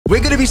We're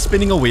going to be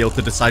spinning a wheel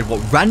to decide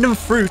what random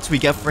fruit we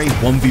get for a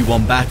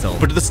 1v1 battle.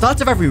 But at the start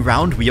of every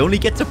round, we only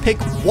get to pick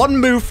one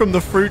move from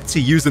the fruit to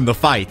use in the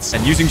fight.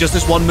 And using just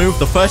this one move,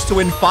 the first to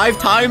win 5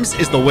 times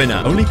is the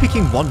winner. Only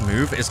picking one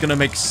move is going to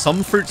make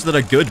some fruits that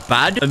are good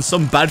bad and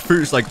some bad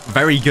fruits like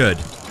very good.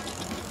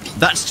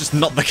 That's just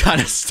not the kind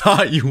of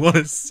start you want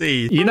to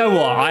see. You know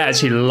what? I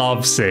actually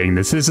love seeing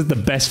this. This is the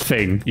best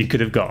thing you could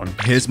have gotten.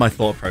 Here's my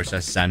thought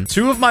process, Sen.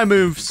 2 of my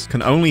moves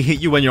can only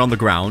hit you when you're on the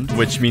ground,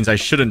 which means I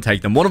shouldn't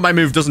take them. One of my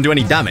moves doesn't do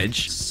any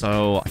damage,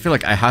 so I feel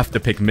like I have to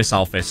pick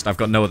Missile Fist. I've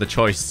got no other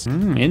choice.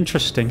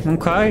 Interesting.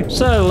 Okay.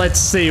 So let's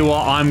see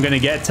what I'm going to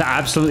get to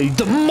absolutely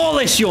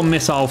demolish your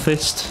Missile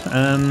Fist.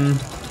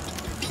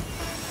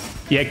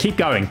 Yeah, keep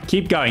going.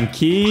 Keep going.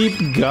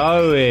 Keep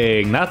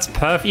going. That's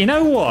perfect. You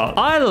know what?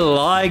 I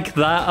like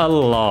that a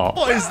lot.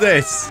 What is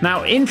this?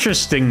 Now,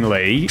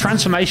 interestingly,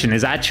 transformation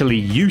is actually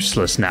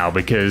useless now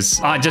because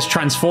I just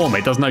transform.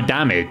 It does no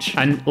damage.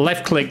 And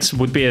left clicks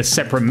would be a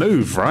separate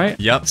move, right?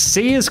 Yep.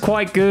 C is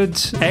quite good.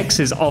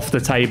 X is off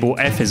the table.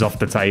 F is off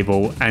the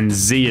table. And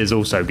Z is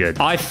also good.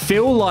 I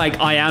feel like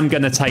I am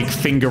going to take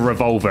Finger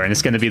Revolver and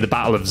it's going to be the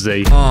Battle of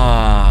Z.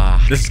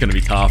 This is going to be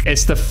tough.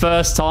 It's the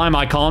first time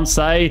I can't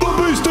say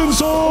Beast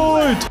Inside.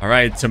 All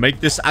right, to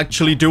make this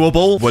actually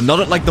doable, we're not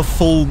at like the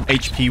full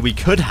HP we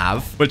could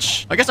have,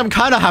 which I guess I'm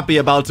kind of happy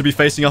about to be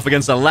facing off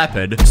against a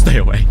leopard. Stay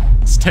away.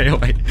 Stay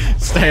away.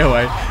 Stay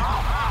away.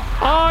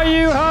 Are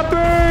you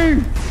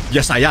happy?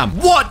 Yes, I am.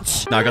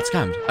 What? No, I got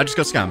scammed. I just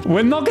got scammed.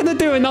 We're not going to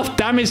do enough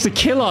damage to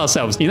kill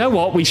ourselves. You know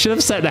what? We should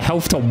have set the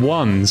health to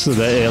 1 so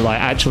that it like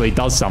actually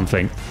does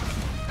something.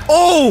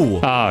 Oh!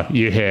 Ah,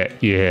 you hit.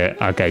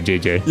 Okay,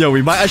 GG. Yo,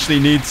 we might actually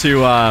need to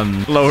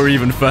lower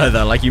even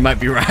further. Like, you might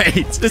be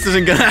right. This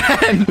isn't gonna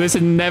end. This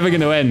is never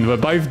going to end. We're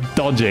both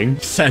dodging.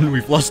 Sen,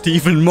 we've lost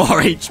even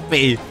more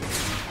HP.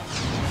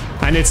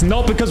 And it's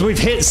not because we've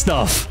hit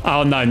stuff.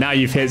 Oh, no. Now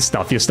you've hit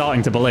stuff. You're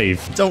starting to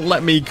believe. Don't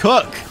let me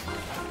cook.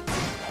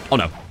 Oh,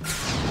 no.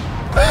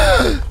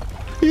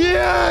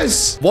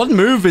 Yes! One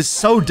move is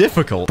so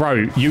difficult.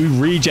 Bro, you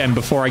regen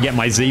before I get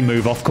my Z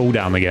move off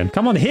cooldown again.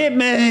 Come on, hit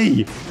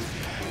me!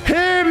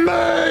 Hit me!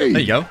 There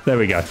you go. There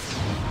we go.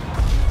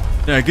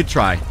 Yeah, good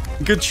try.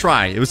 Good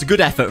try. It was a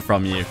good effort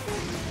from you.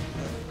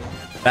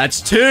 That's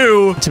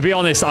 2. To be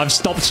honest, I've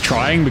stopped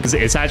trying because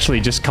it's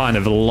actually just kind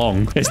of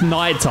long. It's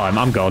nighttime.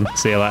 I'm gone.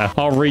 See you later.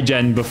 I'll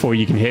regen before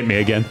you can hit me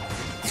again.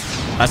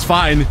 That's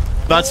fine.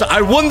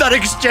 I won that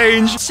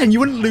exchange. Sen, you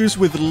wouldn't lose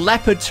with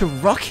Leopard to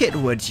Rocket,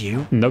 would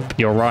you? Nope,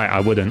 you're right.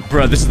 I wouldn't.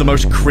 Bro, this is the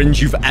most cringe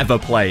you've ever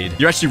played.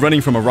 You're actually running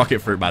from a rocket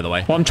fruit, by the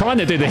way. Well, I'm trying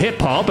to do the hit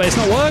part, but it's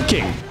not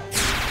working.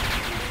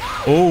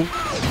 Oh.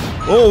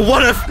 Oh,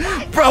 what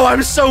a... Bro,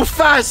 I'm so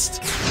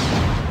fast.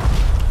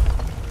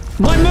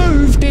 My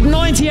move did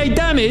 98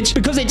 damage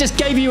because it just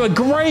gave you a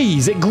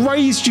graze. It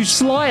grazed you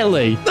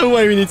slightly. No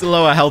way we need to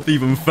lower health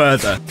even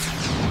further.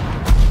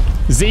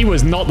 Z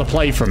was not the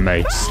play from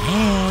me.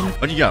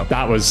 Where'd you go?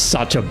 That was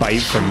such a bait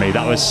from me.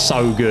 That was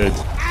so good.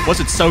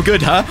 Was it so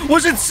good, huh?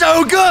 Was it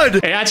so good?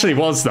 It actually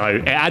was, though.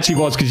 It actually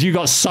was because you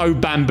got so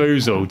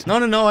bamboozled.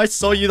 No. I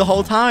saw you the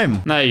whole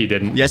time. No, you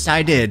didn't. Yes,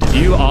 I did.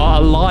 You are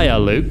a liar,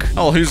 Luke.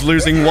 Oh, who's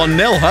losing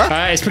 1-0,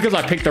 huh? It's because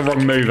I picked the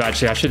wrong move,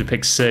 actually. I should have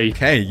picked C.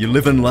 Okay, you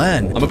live and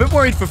learn. I'm a bit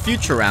worried for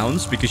future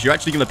rounds because you're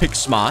actually going to pick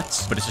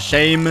smart, but it's a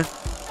shame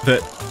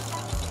that...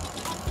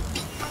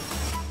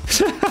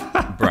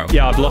 Bro.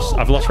 Yeah, I've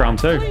lost round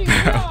 2.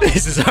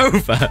 This is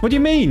over. What do you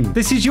mean?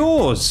 This is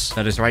yours.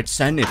 That is right,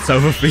 Sen. It's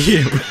over for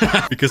you.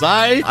 Because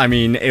I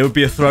mean, it would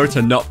be a throw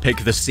to not pick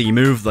the C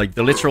move, like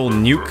the literal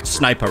nuke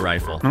sniper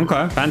rifle.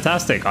 Okay,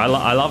 fantastic. I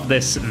love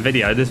this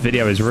video. This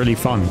video is really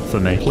fun for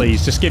me.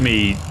 Please, just give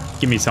me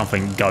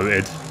something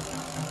goated.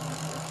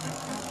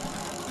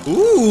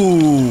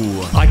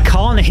 Ooh. I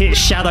can't hit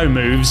shadow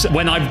moves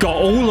when I've got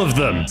all of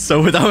them.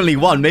 So with only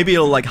one, maybe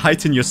it'll like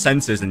heighten your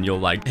senses and you'll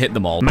like hit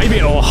them all. Maybe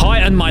it'll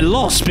heighten my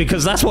loss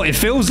because that's what it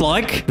feels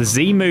like. The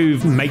Z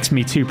move makes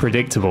me too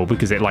predictable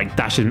because it like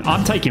dashes.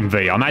 I'm taking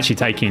V. I'm actually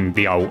taking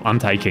the ult. I'm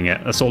taking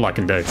it. That's all I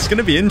can do. It's going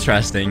to be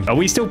interesting. Are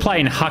we still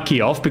playing Hucky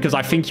off? Because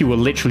I think you will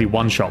literally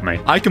one-shot me.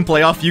 I can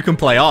play off, you can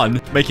play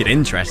on. Make it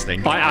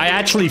interesting. I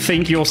actually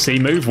think your C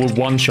move will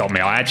one-shot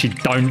me. I actually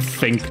don't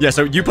think... Yeah,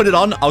 so you put it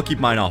on, I'll keep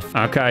mine off.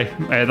 Okay.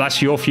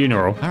 That's your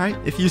funeral. All right,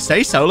 if you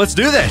say so, let's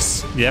do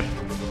this. Yep.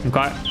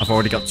 Okay. I've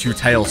already got 2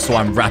 tails, so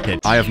I'm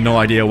rapid. I have no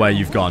idea where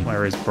you've gone.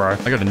 Where is bro?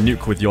 I got a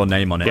nuke with your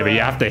name on it. Yeah, but you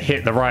have to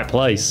hit the right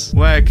place.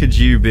 Where could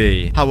you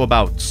be? How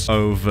about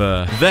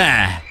over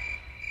there?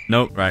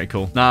 Nope. Right,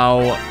 cool.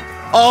 Now...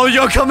 Oh,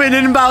 you're coming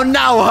inbound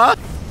now, huh?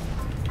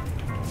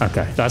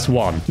 Okay, that's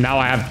 1. Now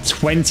I have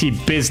 20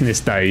 business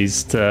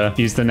days to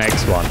use the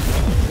next one.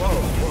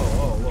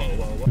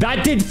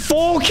 That did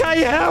 4k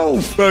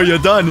health! Bro, you're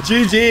done.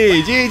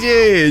 GG,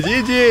 GG,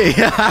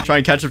 GG. Try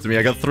and catch up to me.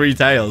 I got 3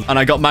 tails. And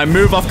I got my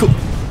move off.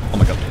 Oh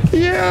my god.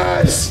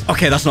 Yes!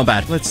 Okay, that's not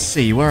bad. Let's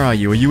see. Where are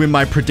you? Are you in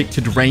my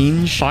predicted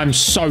range? I'm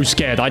so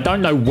scared. I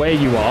don't know where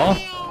you are.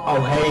 Oh,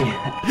 hey.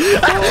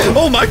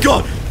 Oh my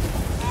god!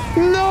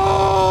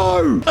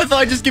 No! I thought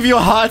I'd just give you a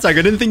heart attack.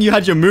 I didn't think you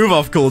had your move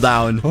off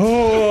cooldown.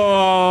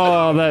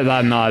 Oh,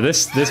 no.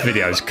 This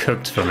video is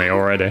cooked for me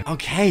already.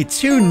 Okay,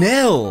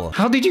 2-0.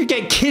 How did you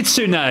get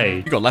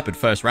Kitsune? You got Leopard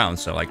first round,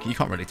 so, like, you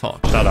can't really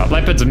talk. Shut up.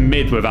 Leopard's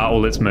mid without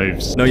all its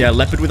moves. No, yeah,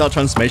 Leopard without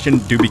transformation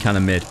do be kind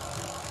of mid.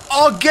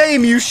 Oh,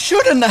 game, you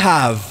shouldn't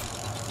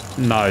have.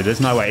 No,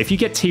 there's no way. If you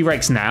get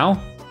T-Rex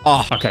now...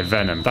 Oh. Okay,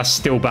 Venom. That's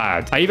still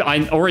bad.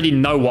 I already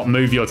know what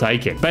move you're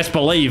taking. Best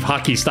believe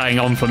Hucky's staying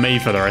on for me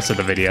for the rest of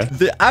the video.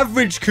 The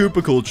average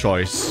Koopekool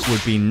choice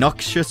would be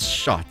Noxious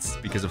Shot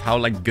because of how,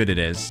 like, good it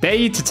is. Dare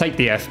you to take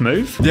the F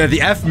move? Yeah,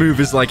 the F move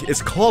is like,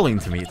 it's calling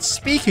to me. It's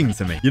speaking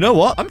to me. You know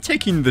what? I'm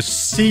taking the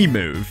C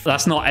move.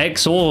 That's not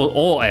X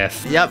or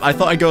F. Yep, I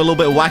thought I'd go a little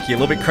bit wacky, a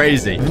little bit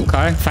crazy.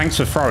 Okay, thanks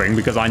for throwing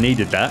because I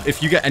needed that.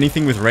 If you get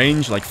anything with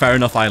range, like, fair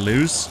enough, I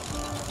lose.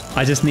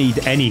 I just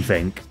need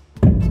anything.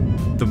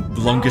 The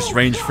longest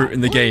range fruit in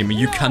the game.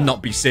 You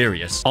cannot be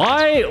serious.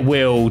 I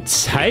will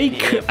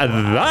take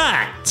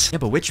that. Yeah,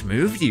 but which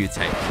move do you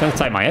take? I'm gonna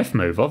take my F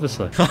move,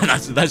 obviously.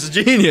 That's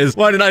genius.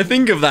 Why didn't I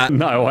think of that?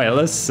 No, wait,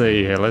 let's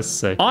see here. Let's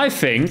see. I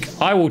think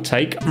I will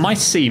take my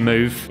C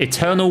move,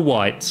 Eternal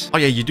White. Oh,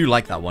 yeah, you do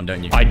like that one,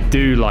 don't you? I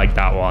do like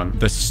that one.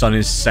 The sun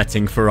is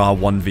setting for our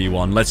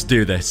 1v1. Let's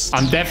do this.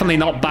 I'm definitely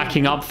not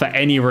backing up for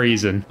any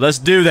reason. Let's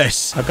do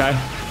this. Okay.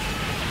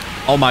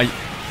 Oh, my...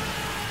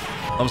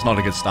 That was not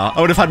a good start.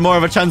 I would have had more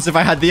of a chance if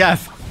I had the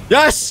F.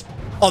 Yes!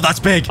 Oh, that's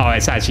big. Oh,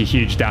 it's actually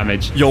huge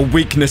damage. Your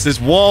weakness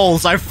is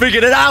walls. I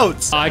figured it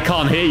out. I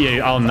can't hear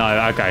you. Oh,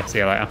 no. Okay, see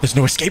you later. There's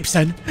no escape,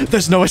 Sen.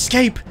 There's no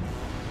escape.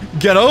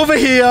 Get over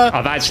here.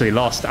 I've actually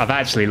lost.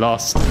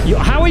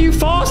 How are you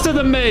faster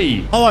than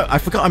me? Oh, I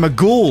forgot I'm a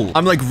ghoul.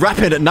 I'm, like,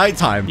 rapid at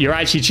nighttime. You're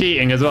actually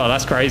cheating as well.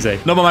 That's crazy.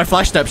 No, but my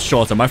flash step's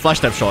shorter.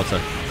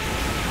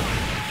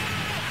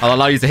 I'll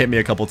allow you to hit me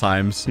a couple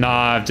times. No,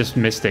 I've just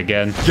missed it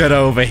again. Get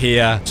over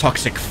here.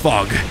 Toxic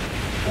fog.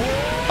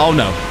 Oh,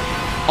 no.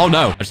 Oh,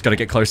 no. I just gotta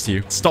get close to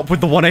you. Stop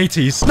with the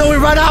 180s. No, it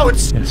ran out.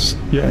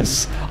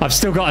 Yes. I've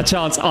still got a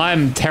chance.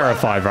 I'm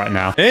terrified right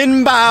now.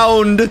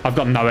 Inbound. I've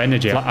got no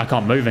energy. I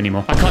can't move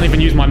anymore. I can't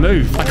even use my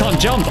move. I can't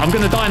jump. I'm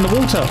gonna die in the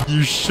water.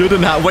 You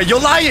shouldn't have. Wait,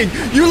 you're lying.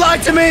 You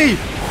lied to me.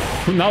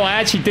 No, I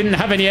actually didn't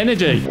have any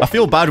energy. I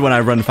feel bad when I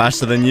run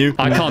faster than you.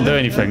 I can't do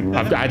anything.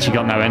 I've actually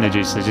got no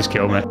energy, so just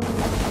kill me.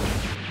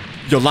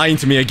 You're lying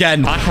to me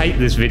again. I hate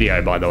this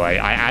video, by the way.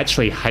 I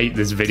actually hate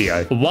this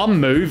video. One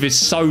move is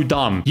so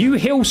dumb. You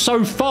heal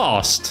so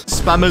fast.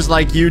 Spammers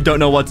like you don't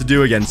know what to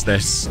do against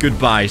this.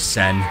 Goodbye,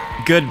 Sen.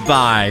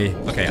 Goodbye.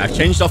 Okay, I've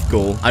changed off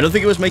Ghoul. I don't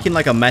think it was making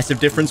like a massive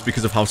difference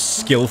because of how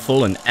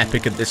skillful and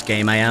epic at this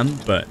game I am,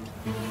 but...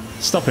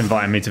 Stop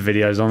inviting me to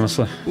videos,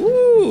 honestly.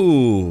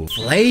 Ooh,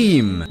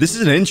 Flame. This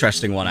is an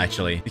interesting one,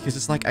 actually, because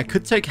it's like I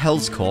could take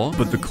Hell's Core,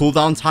 but the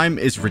cooldown time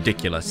is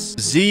ridiculous.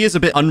 Z is a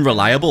bit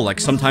unreliable. Like,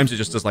 sometimes it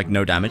just does, like,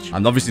 no damage.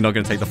 I'm obviously not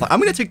going to take the Flame. I'm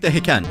going to take the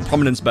Hiken,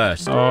 Prominence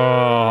Burst.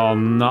 Oh,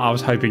 no. I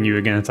was hoping you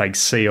were going to take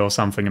C or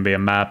something and be a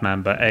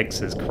madman, but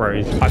X is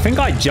crazy. I think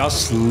I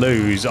just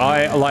lose.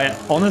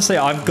 Honestly,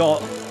 I'm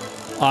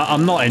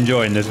not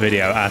enjoying this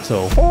video at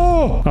all.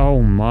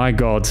 Oh my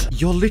god.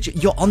 You're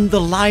on the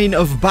line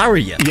of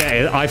barrier.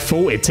 Yeah, I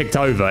thought it ticked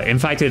over. In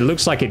fact, it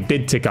looks like it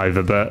did tick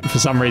over, but for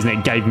some reason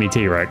it gave me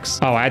T-Rex.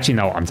 Oh, I actually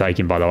know what I'm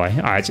taking, by the way.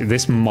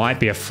 This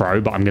might be a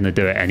throw, but I'm going to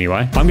do it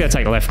anyway. I'm going to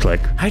take left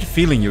click. I had a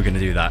feeling you were going to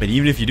do that, but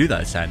even if you do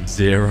that, Sen,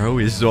 0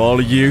 is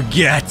all you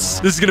get.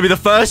 This is going to be the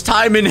first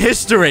time in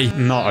history.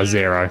 Not a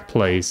 0,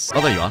 please.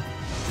 Oh, there you are.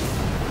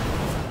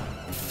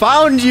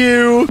 Found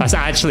you. That's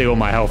actually all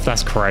my health.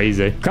 That's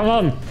crazy. Come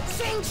on.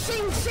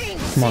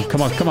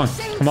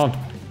 Come on.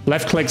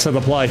 Left clicks are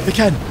the play.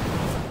 Hiken.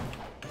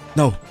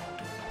 No.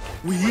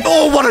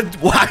 Oh, what a...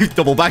 Wow,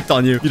 double backed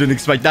on you. You didn't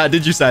expect that,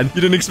 did you, Sen?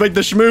 You didn't expect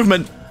the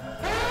movement.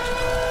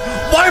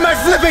 Why am I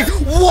flipping?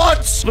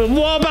 What? But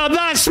what about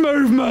that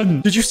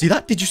movement? Did you see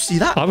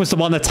that? I was the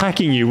one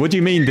attacking you. What do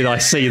you mean, did I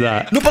see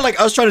that? No, but like,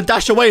 I was trying to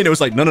dash away and it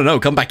was like, no,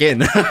 come back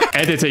in.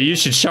 Editor, you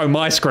should show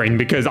my screen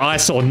because I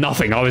saw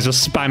nothing. I was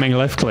just spamming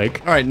left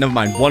click. All right, never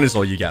mind. 1 is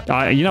all you get.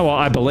 You know what?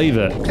 I believe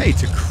it. Okay,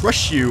 to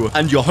crush you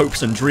and your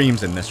hopes and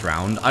dreams in this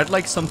round, I'd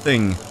like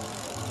something...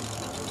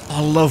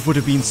 Oh, love would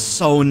have been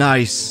so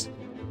nice.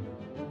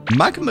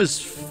 Magma's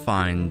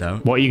fine, though.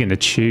 What are you going to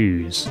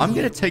choose? I'm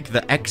going to take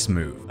the X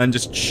move and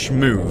just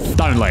schmove.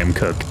 Don't let him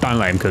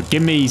cook.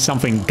 Give me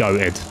something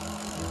goated.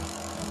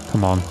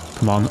 Come on.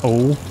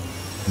 Oh.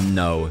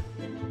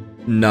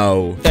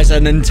 No. There's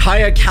an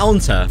entire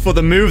counter for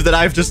the move that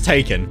I've just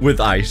taken with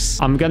ice.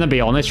 I'm going to be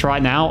honest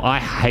right now. I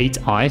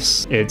hate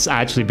ice. It's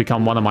actually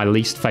become one of my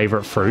least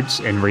favorite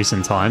fruits in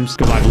recent times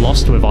because I've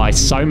lost with ice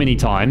so many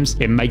times.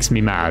 It makes me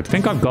mad. I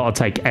think I've got to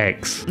take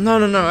X. No.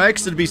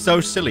 X would be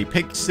so silly.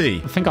 Pick C.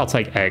 I think I'll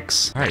take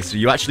X. All right, so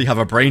you actually have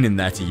a brain in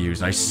there to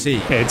use. I see.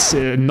 It's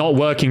not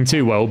working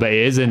too well, but it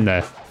is in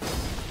there.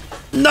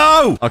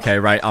 No! Okay,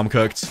 right. I'm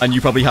cooked. And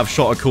you probably have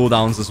shorter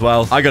cooldowns as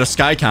well. I got a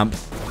sky camp.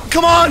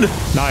 Come on!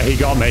 No, he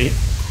got me.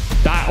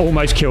 That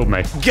almost killed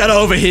me. Get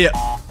over here.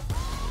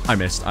 I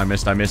missed.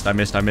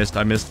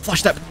 Flash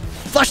step.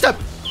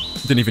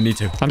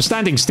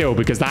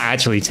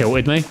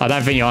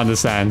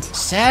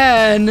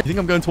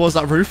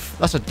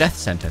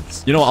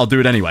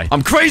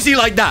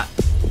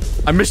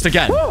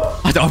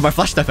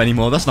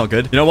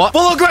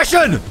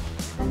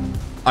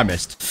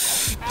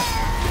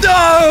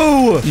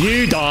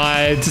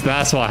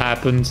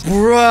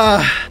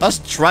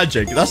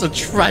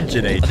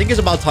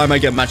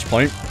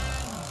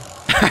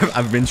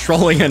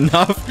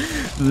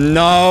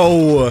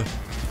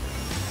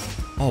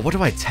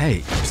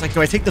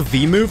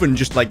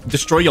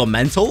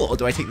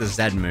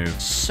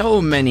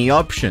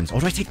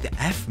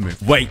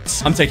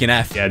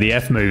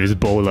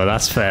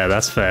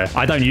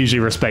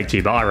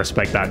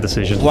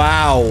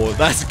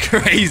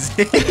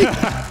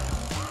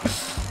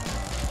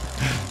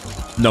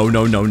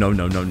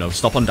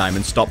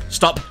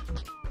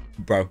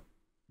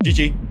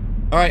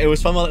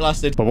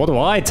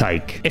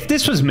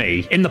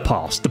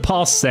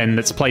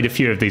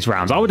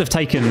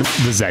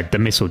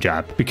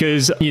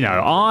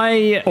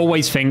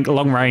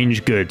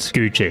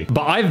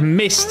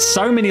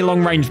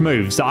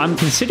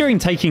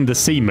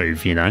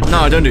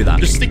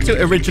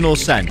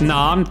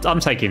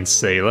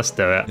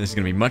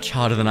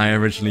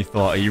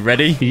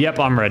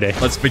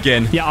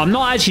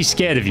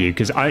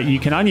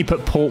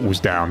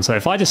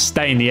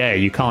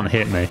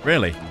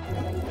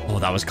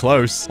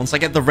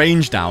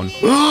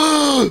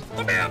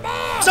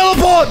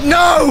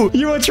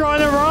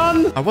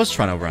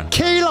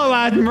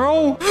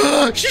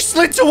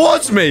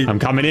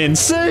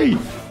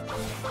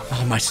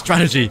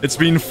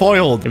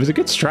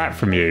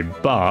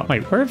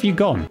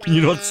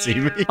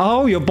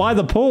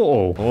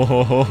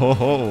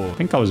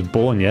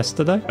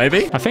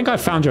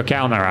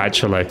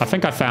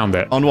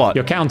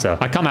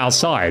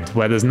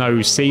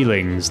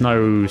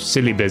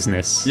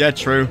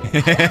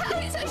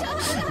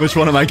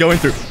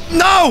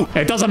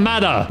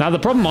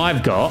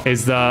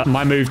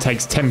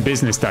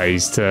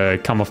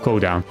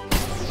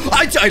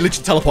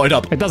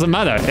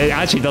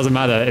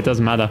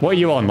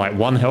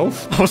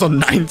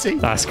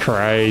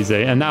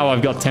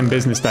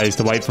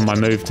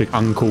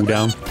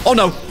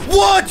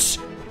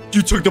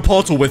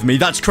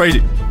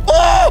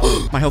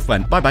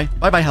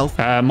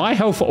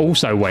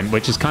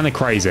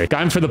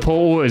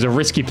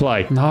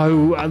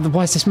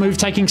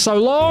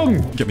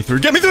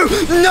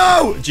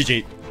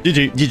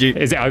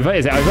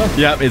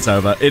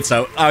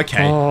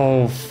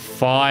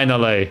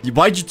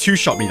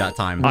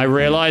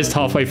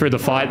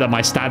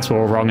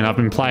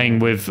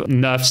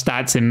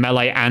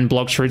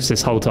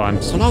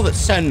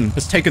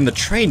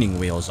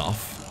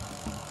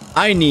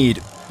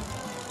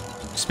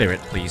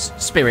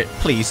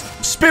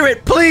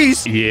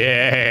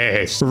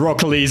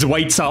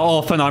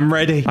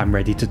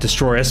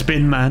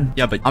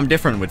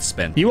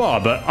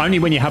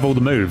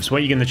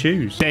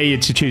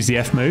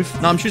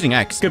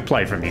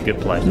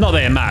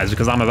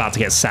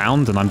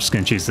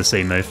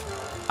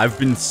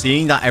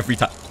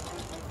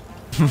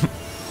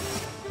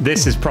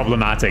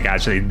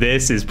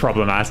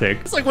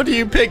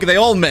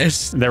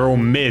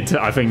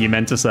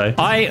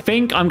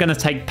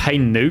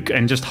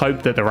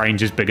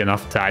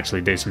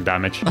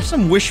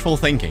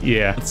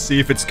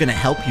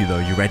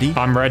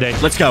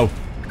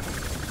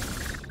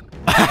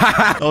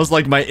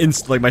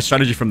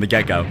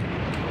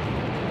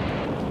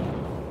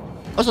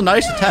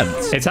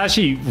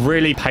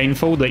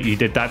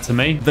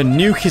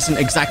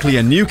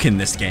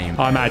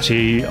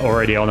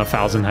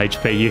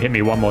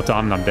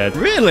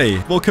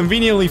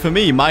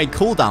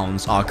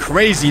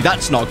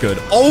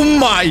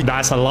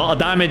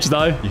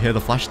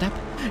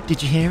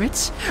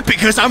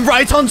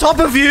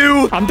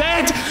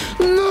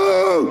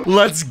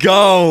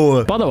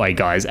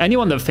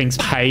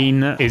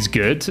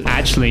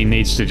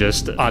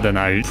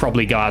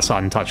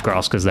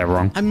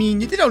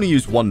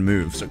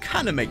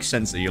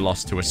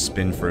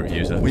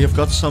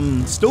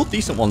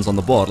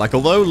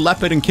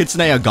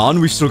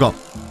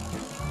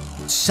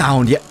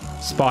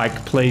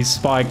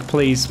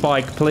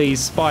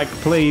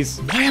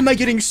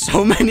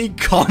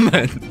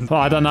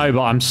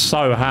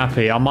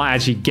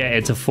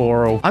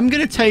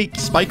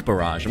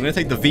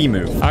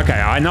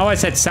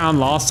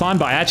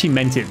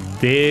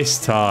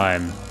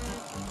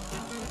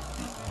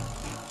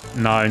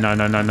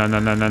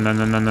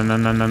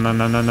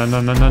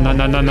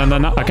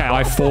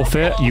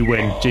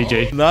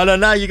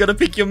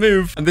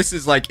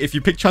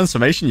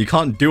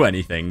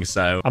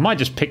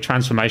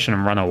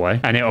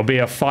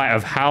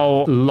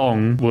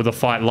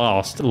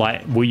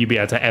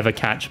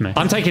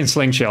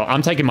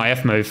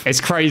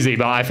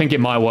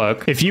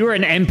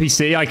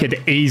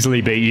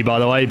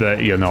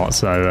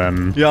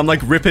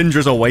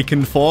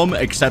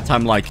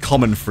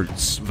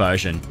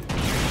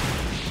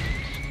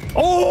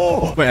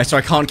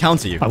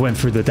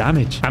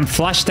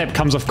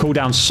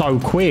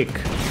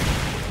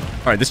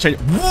 All right, this change.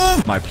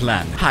 My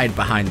plan. Hide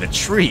behind the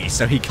tree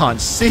so he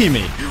can't see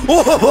me.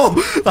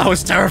 Oh, that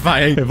was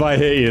terrifying. If I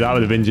hit you, that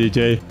would have been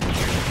GG.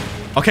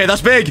 Okay,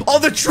 that's big. Oh,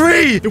 the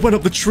tree. It went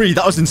up the tree.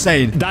 That was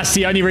insane. That's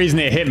the only reason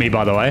it hit me,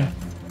 by the way.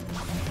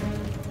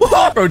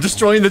 Bro,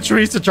 destroying the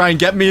trees to try and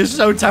get me is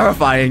so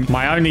terrifying.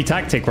 My only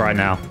tactic right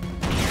now.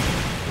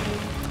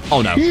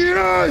 Oh, no.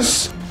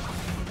 Yes!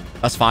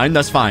 That's fine.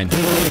 That's fine.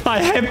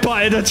 I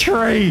headbutted a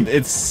tree.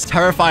 It's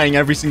terrifying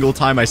every single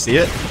time I see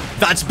it.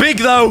 That's big,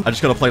 though. I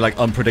just got to play, like,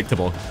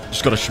 unpredictable.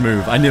 Just got to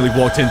schmoove. I nearly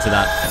walked into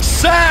that.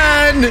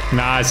 Sen!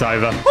 Nah, it's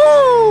over.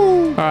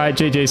 Woo! All right,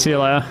 GG. See you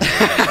later.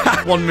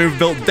 One move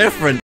built different.